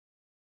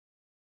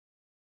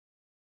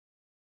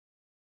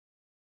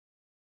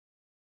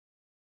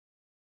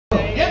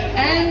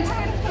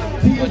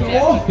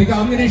Because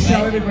I'm going to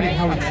show everybody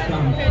how it's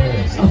done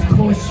first. Of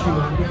course you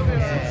will.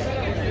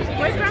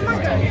 Where's Grandma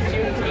going?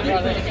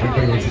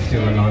 Everybody wants to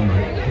steal a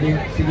limelight.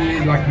 Can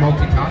you like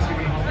multitask?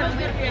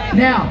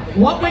 Now,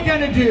 what we're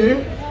going to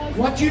do,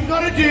 what you've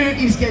got to do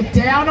is get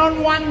down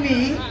on one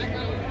knee.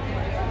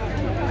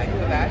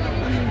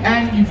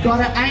 And you've got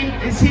to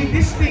aim. See,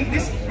 this thing,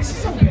 this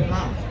is a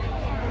bella.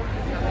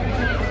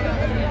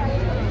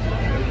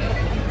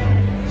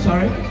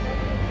 Sorry.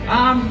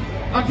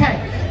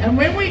 Okay. And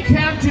when we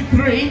count to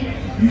 3,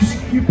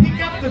 you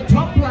pick up the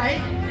top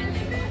plate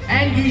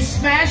and you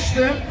smash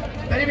them.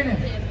 Wait a minute.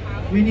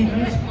 We need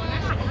music.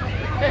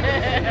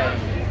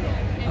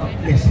 Oh,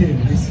 yes, here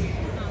it is.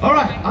 All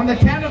right, on the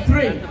count of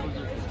 3.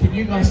 Can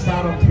you guys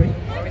start on 3?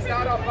 We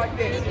start off like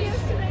this.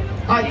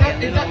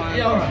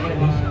 Yeah, all right.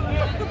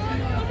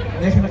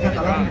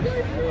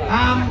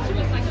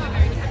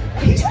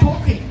 He's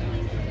talking.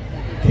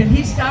 Can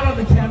he start on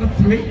the count of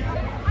 3?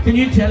 Can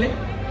you tell him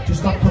to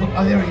stop talking?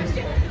 Oh, there he is.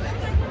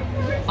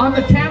 On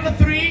the count of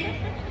 3,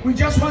 we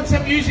just want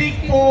some music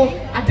for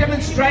a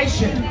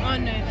demonstration. Oh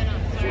no,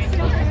 they're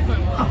not.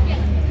 Oh.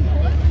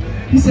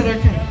 He said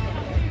okay.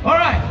 All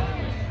right.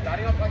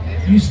 Starting off like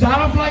this. You start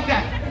off like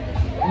that.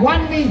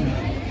 One knee.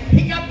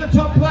 Pick up the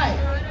top plate.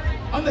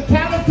 On the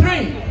count of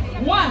 3.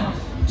 1,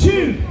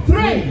 2,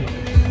 3.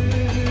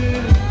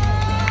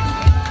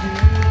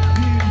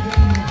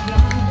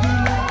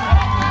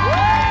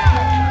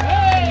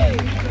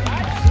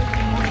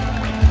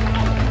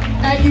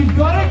 And you've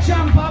got to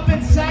jump up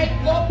and say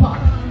Oppa.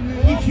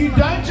 If you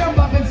don't jump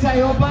up and say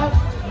Oppa,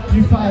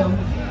 you fail.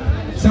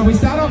 So we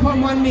start off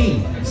on one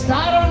knee.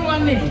 Start on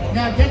one knee.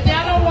 Now get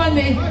down on one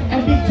knee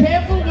and be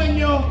careful when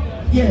you're,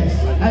 yes,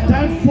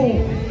 don't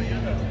fall.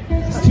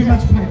 It's too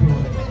much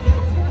paperwork.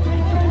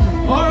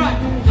 Alright,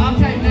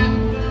 okay,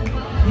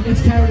 now, he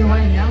gets carried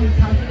away now.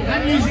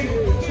 No music.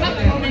 Stop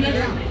coming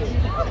in.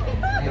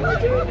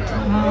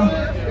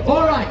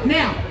 Alright,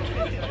 now,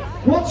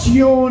 what's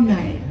your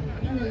name?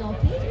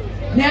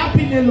 Now,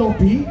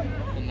 Penelope,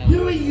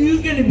 who are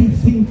you going to be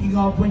thinking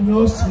of when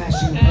you're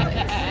smashing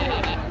plates?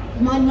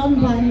 My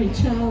non-binary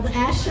child,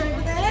 Ash,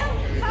 over there.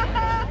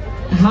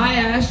 Hi,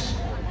 Ash.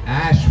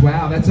 Ash,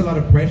 wow, that's a lot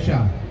of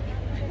pressure.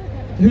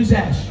 Who's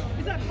Ash?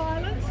 Is that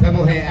violence?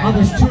 Purple hair Oh, Ash.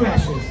 there's 2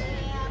 Ashes.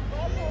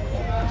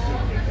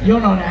 You're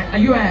not Ash. Are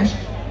you Ash?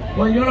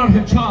 Well, you're not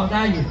her child,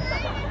 are you?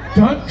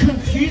 Don't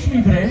confuse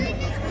me, Brett.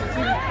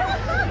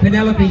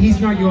 Penelope,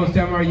 he's not yours,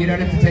 don't worry, you don't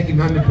have to take him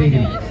home and feed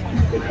him.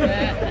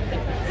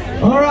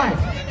 All right.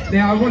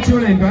 Now, what's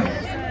your name, bro?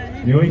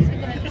 Nui?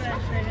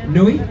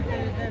 Nui?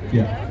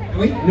 Yeah.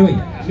 Nui? Nui.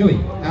 Nui.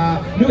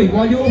 Nui,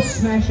 while you're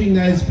smashing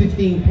those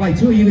 15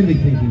 plates, who are you going to be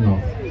thinking of?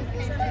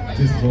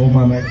 Just all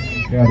my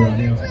mates out right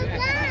now.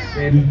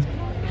 Ben,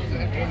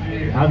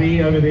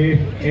 Abby over there,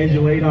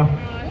 Angelina.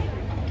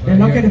 They're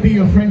not going to be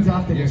your friends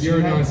after this. You're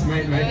a nice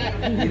mate, mate.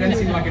 You don't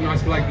seem like a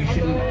nice bloke. You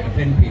shouldn't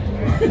offend people,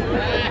 right?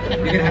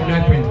 You're going to have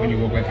no friends when you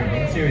walk away from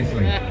me.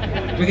 Seriously.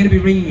 We're going to be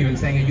ringing you and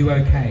saying, are you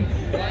okay?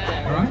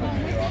 Alright?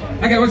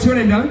 Okay, what's your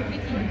name, Dylan?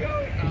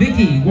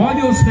 Vicky, while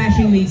you're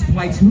smashing these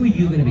plates, who are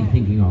you going to be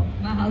thinking of?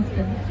 My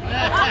husband.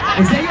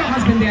 Is that your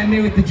husband down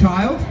there with the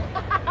child?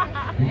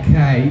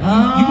 Okay.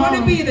 You want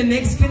to be the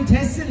next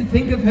contestant and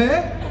think of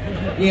her?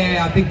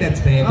 Yeah, I think that's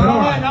fair, but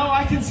alright. No,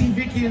 I can see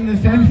Vicky in the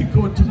family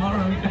court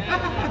tomorrow.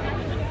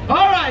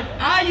 Alright,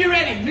 are you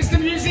ready? Mr.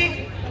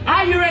 Music,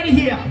 are you ready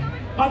here?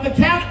 On the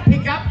count,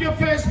 pick up your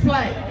first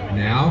plate.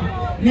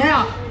 Now?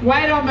 Now,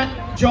 wait a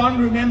minute. John,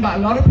 remember, a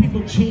lot of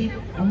people cheat,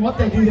 and what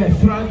they do, they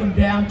throw them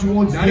down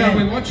towards the end. No,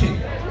 we're watching.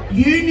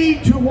 You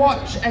need to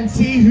watch and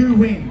see who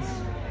wins.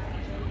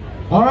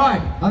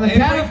 Alright, on the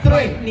count of 3.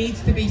 Plate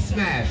needs to be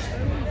smashed.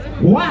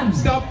 1.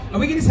 Stop. Are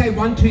we going to say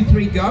 1, 2,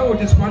 3, go, or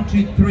just 1,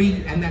 2,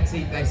 3, and that's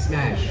it, they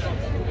smash?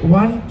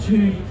 1,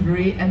 2,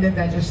 3, and then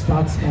they just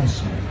start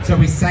smashing. So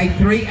we say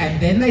 3 and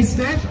then they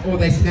smash, or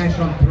they smash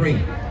on 3?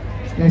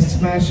 They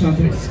smash on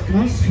 3.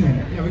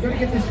 Yeah, we've got to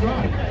get this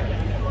right.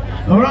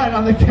 Alright,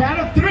 on the count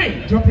of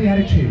 3. Drop the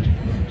attitude.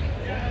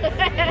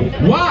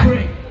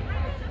 1,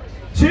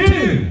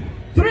 2,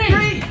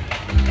 3.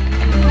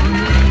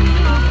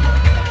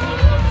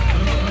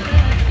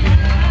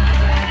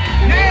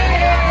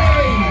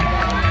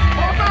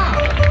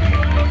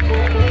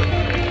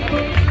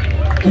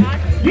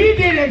 You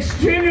did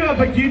extremely well,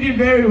 but you did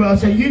very well.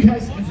 So you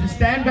guys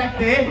stand back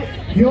there.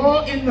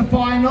 You're in the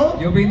final.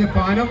 You'll be in the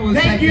final. We'll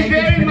Thank you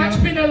very much,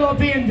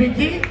 Penelope and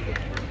Vicky.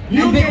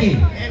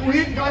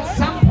 We've got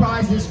some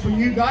prizes for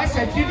you guys.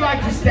 So if you'd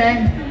like to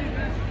stand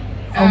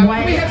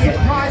away, we have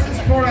some prizes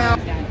for our.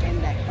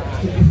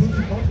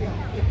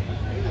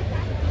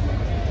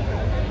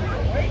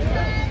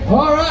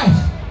 All right.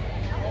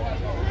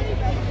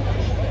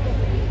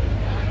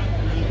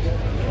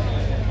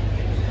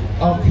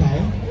 Okay.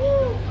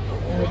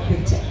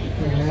 Bit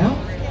technical now.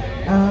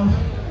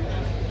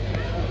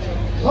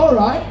 All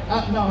right.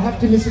 Now I have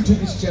to listen to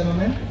this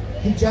gentleman.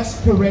 He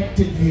just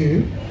corrected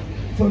you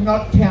for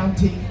not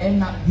counting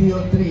ena,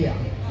 dio, tria.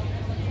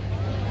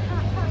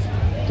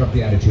 Drop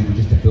the attitude,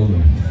 just to film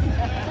them.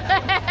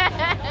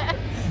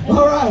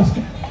 All right.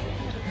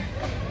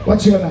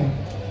 What's your name?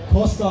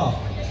 Costa.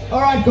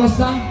 All right,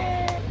 Costa.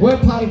 Where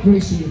part of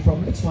Greece are you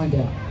from? Let's find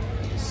out.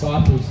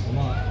 Cyprus.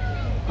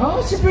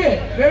 Oh,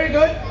 Cypriot. Very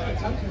good.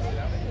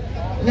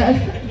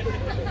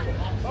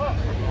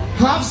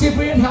 Half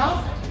Cypriot,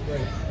 half?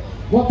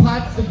 What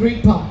part's the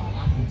Greek part?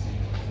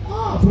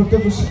 Ah,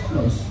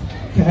 Protobusinos.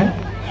 Okay.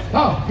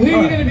 Oh, who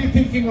are you going to be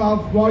thinking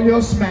of while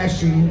you're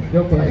smashing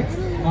your plates?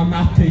 My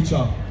math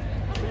teacher.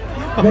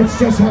 Let's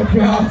just hope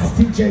your maths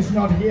teacher is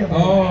not here.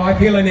 Oh, I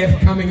feel an F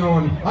coming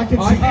on. I can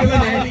I see feel you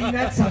an failing F.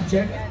 that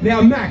subject.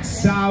 Now,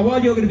 Max, while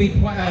you're going to be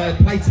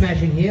plate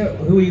smashing here,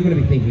 who are you going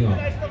to be thinking of?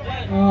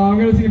 I'm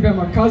going to think about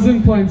my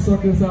cousin playing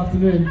soccer this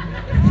afternoon.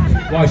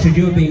 Why should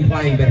you have been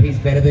playing, but he's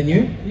better than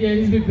you? Yeah,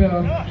 he's a bit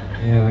better.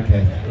 Yeah,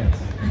 okay.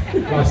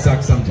 Yes. Life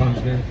sucks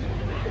sometimes, man.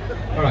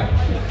 All right.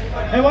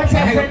 And what's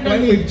that Hang friend on,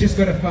 on we've just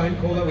got a phone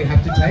call that we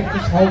have to take.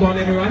 Just hold on,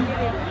 everyone.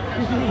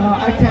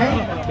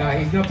 Okay. No,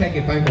 he's not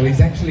taking a phone call. He's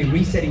actually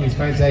resetting his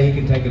phone so he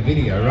can take a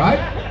video, right?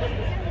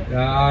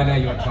 I know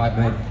you're tight,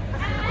 mate.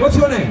 What's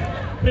your name?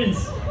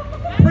 Prince.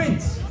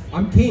 Prince.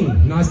 I'm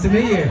King. Nice to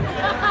meet you.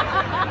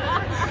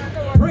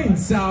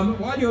 Prince,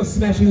 while you're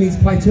smashing these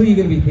plates, who are you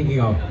going to be thinking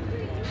of?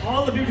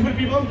 All the beautiful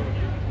people,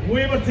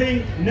 whoever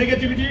think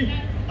negativity,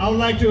 I would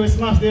like to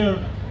smash their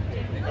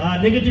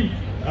negative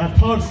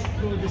thoughts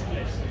through this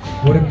place.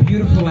 What a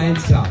beautiful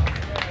answer.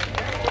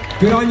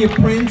 Good on you,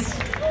 Prince.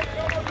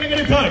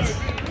 Negative thoughts.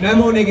 No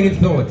more negative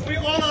thoughts. We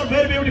all are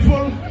very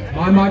beautiful.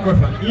 My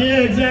microphone. Yeah,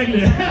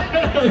 exactly.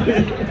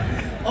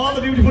 All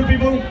the beautiful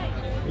people,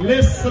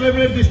 let's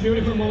celebrate this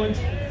beautiful moment.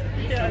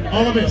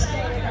 All the best.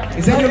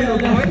 Is that your little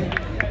boy?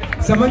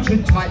 Someone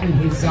should tighten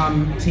his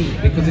teeth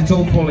because it's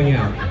all falling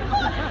out.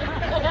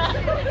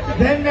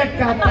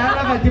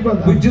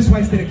 We've just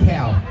wasted a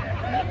cow.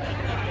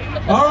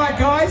 All right,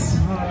 guys.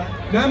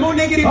 No more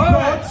negative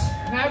thoughts.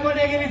 No more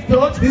negative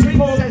thoughts.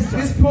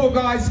 This poor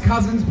guy's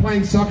cousin's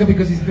playing soccer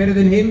because he's better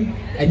than him,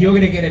 and you're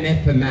going to get an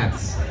F for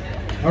maths.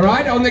 All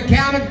right, on the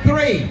count of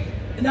 3.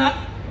 No,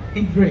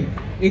 in Greek.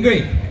 In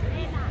Greek.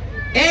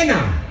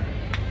 Ένα,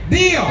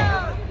 δύο,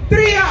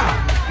 τρία.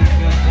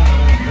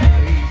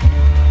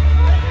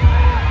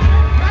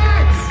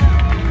 Max!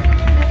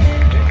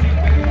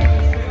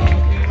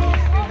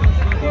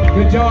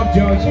 Good job,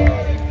 George.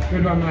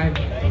 Good one, mate.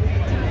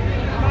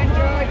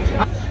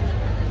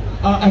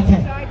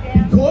 Okay.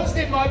 Because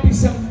there might be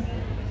some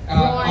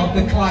Of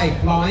the clay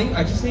flying,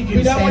 I just need you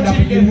We to don't stand want up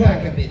you and to move get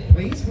back hurt. a bit,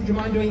 please. Would you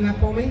mind doing that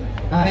for me?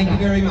 Thank no. you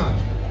very much.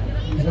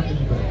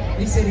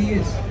 He said he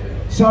is.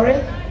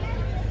 Sorry?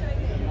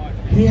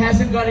 He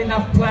hasn't got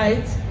enough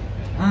plates.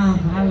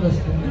 I lost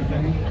one.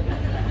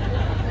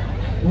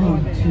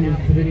 1, 2,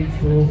 3,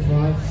 4,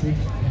 5, 6,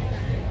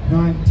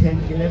 9,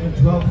 10,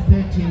 11, 12,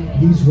 13.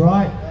 He's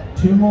right.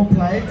 2 more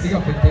plates. Have you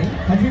got 15?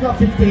 Have you got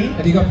 15?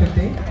 Have you got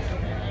 15?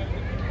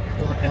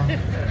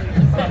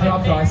 One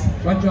job, guys.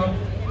 One job.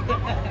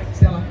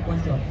 Stella,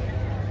 one job.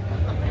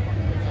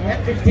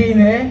 Yeah, 15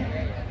 there. You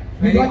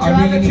Maybe got your I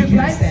other really need 2 you to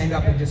plates? stand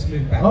up and just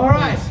move back. All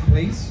right.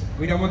 Please.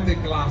 We don't want the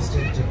glass to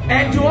fly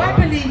And on do you, I right?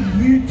 believe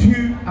you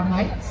 2 are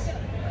mates?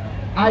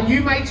 Are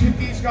you mates with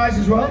these guys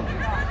as well?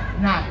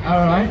 No.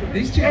 All right.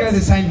 These 2 go to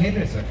the same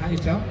hairdresser, can't you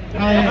tell? Oh,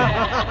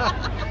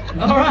 yeah.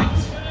 All right.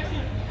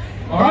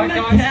 All right, On the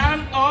guys.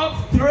 count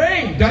of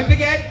 3. Don't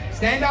forget,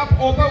 stand up,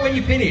 Orpa, when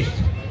you're finished.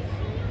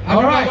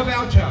 All right. $100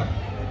 voucher.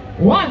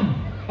 1.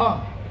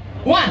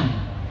 1.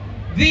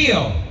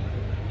 Deal.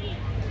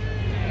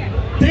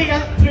 3.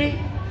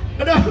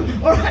 No.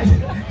 All right.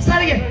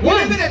 Start again. You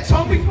remember that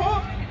song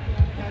before?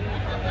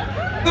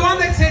 The one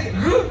that said,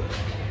 "Huh?"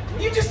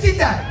 You just did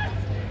that.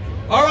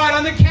 All right,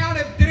 on the count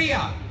of 3.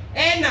 1,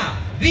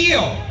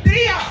 2,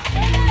 3.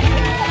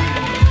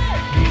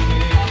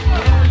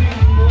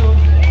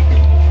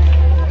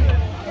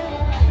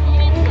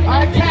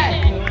 Okay.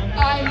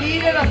 I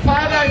needed a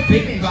photo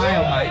Big finish.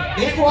 fail, mate.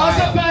 Big It was a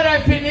fail. photo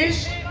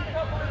finish.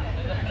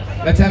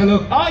 Let's have a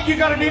look. Oh, you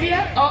got a video?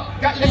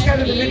 Let's go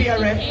to the video,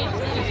 ref.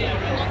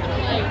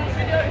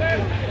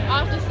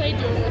 After say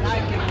do it.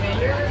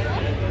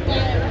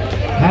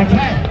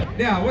 Okay.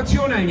 Now, what's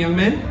your name, young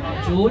man?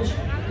 George.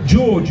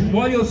 George,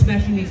 while you're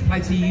smashing these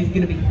plates, are you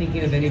going to be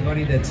thinking of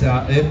anybody that's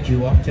irked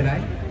you off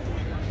today?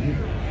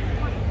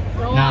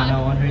 Nah,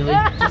 no one really.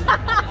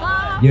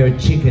 You're a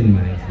chicken,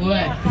 mate.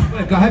 What?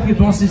 Look, I hope your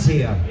boss is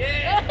here.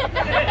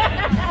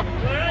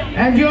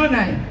 And your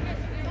name?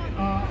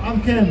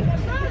 I'm Ken.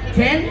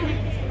 Ken?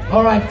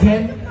 Alright,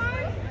 Ken.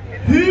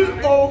 Who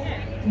or...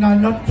 No,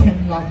 not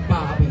Ken like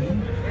Barbie.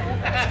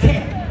 It's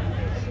Ken.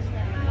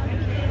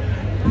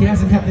 He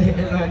doesn't have the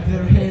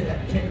hair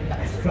that Ken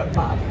does for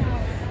Barbie.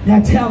 Now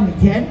tell me,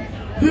 Ken,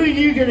 who are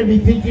you going to be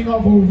thinking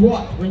of or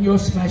what when you're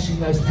smashing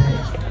those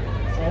plates?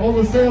 All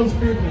the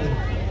salespeople.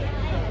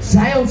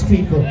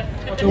 Salespeople.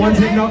 The ones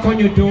that knock on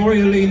your door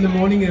early in the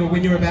morning or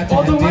when you're about to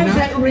Or have the dinner? ones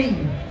that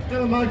ring.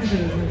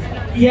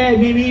 Telemarketers. Yeah,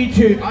 me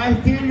too. I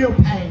feel your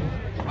pain.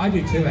 I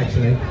do too,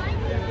 actually.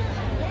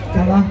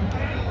 Stella.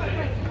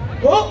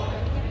 Oh!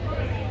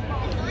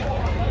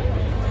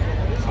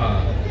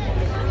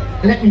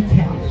 Let me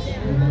count.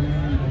 1,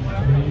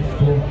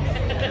 2, 3, 4,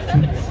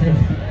 5, 6, 7,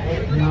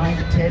 8, 9,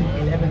 10,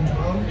 11,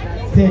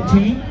 12,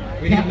 13.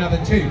 We need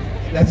another 2.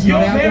 That's You're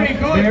not our very job.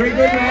 good. Very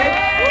good, man.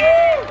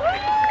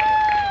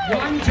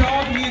 One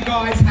job you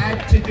guys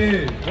had to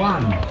do.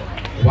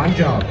 One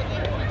job.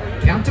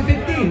 Count to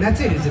 15.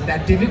 That's it. Is it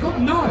that difficult?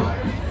 No.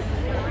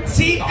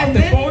 See, and After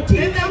then 14,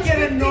 they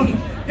get annoyed.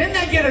 Then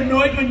they get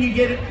annoyed when you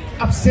get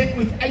upset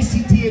with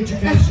ACT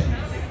education.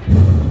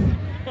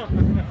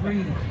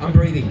 I'm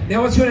breathing.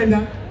 Now, what's your name,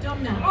 though?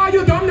 Domna. Oh,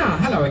 you're Domna.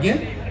 Hello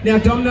again. Now,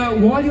 Domna,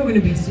 while you're going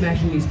to be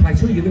smashing these plates,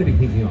 who are you going to be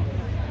thinking of?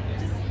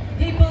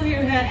 People who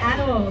hurt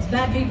animals,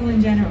 bad people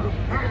in general.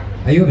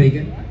 Are you a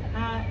vegan?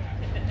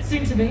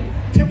 Soon to be.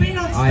 Can we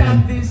not I am.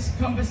 start this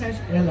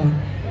conversation? Ella.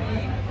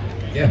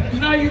 Yeah.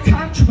 No, you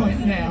can't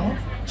join now.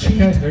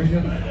 Cheat. Okay, very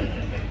good.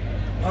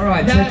 All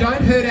right, No. so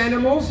don't hurt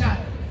animals. No.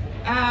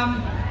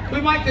 We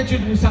might get you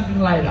to do something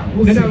later.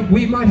 We'll No, see. no,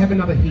 we might have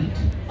another heat.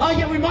 Oh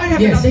yeah, we might have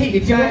Yes, another hit.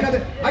 if you want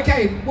another.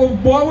 Okay, well,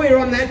 while we're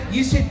on that,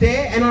 you sit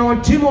there, and I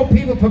want 2 more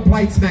people for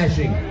plate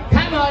smashing.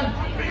 Come on.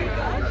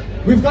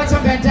 We've got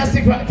some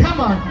fantastic.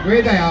 Come on.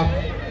 Where they are.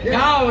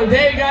 Oh,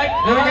 there you go.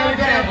 There we go, we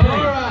got our three.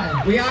 All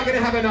right. We are going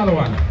to have another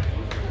one.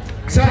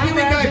 So here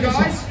we round to go, the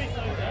guys. side.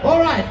 All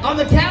right, on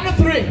the count of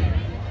 3.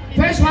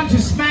 First one to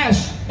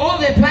smash all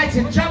their plates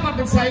and jump up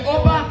and say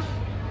Opa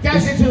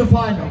goes into the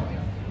final.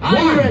 Are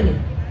you 1, ready?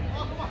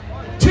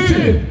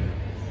 2,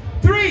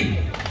 3.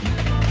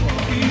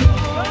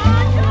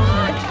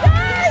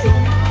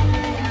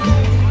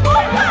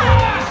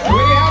 We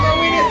have a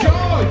winner,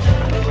 George.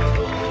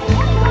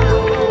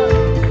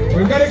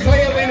 We've got a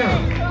clear winner.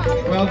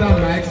 Well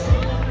done, Max.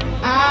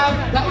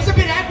 That was a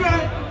bit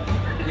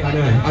aggro. Yeah, I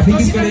know. I think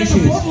he's got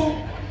issues.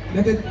 Formal.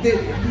 No,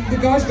 the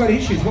guy's got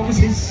issues. What was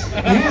his? Who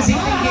was he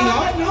thinking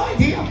I have of? no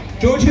idea.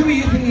 George, who were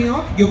you thinking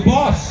of? Your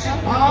boss.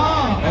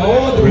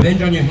 Oh, the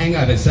revenge on your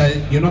hangover. So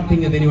you're not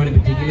thinking of anyone in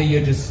particular.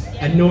 You're just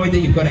annoyed that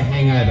you've got a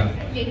hangover.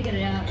 You need to get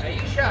it out. Are you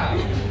sure?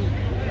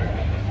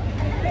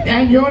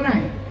 And your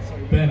name?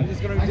 Ben,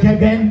 Okay,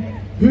 Ben.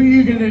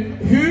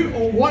 Who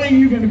or what are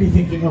you gonna be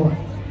thinking of?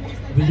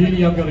 the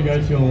uni I'm going to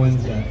go to on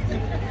Wednesday.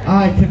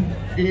 I can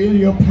feel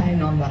your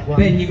pain on that one.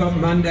 Ben, you got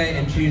Monday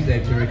and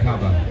Tuesday to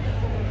recover.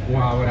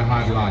 Wow, what a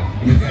hard life.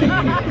 You're going to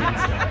uni on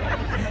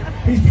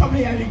Wednesday. He's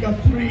probably only got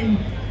 3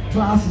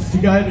 classes to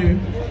go to.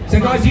 So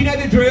guys, you know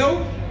the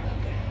drill.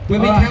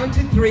 When we All right. count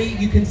to 3,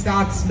 you can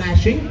start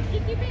smashing.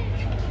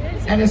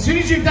 And as soon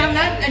as you've done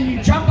that and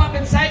you jump up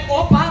and say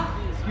Opa,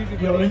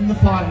 you're in the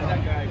final.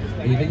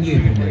 Even you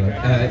can do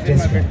it.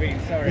 Jessica,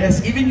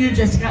 Yes, even you,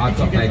 Jessica. I've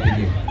got faith in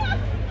you.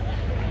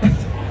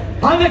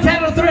 On the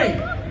count of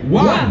 3.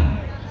 1,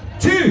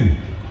 2,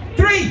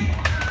 3.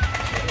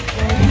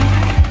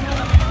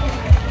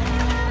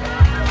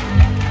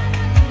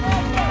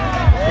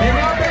 There you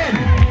go, Ben.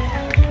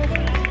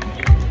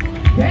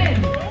 Ben,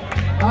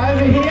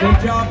 over here. Good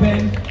job, Ben.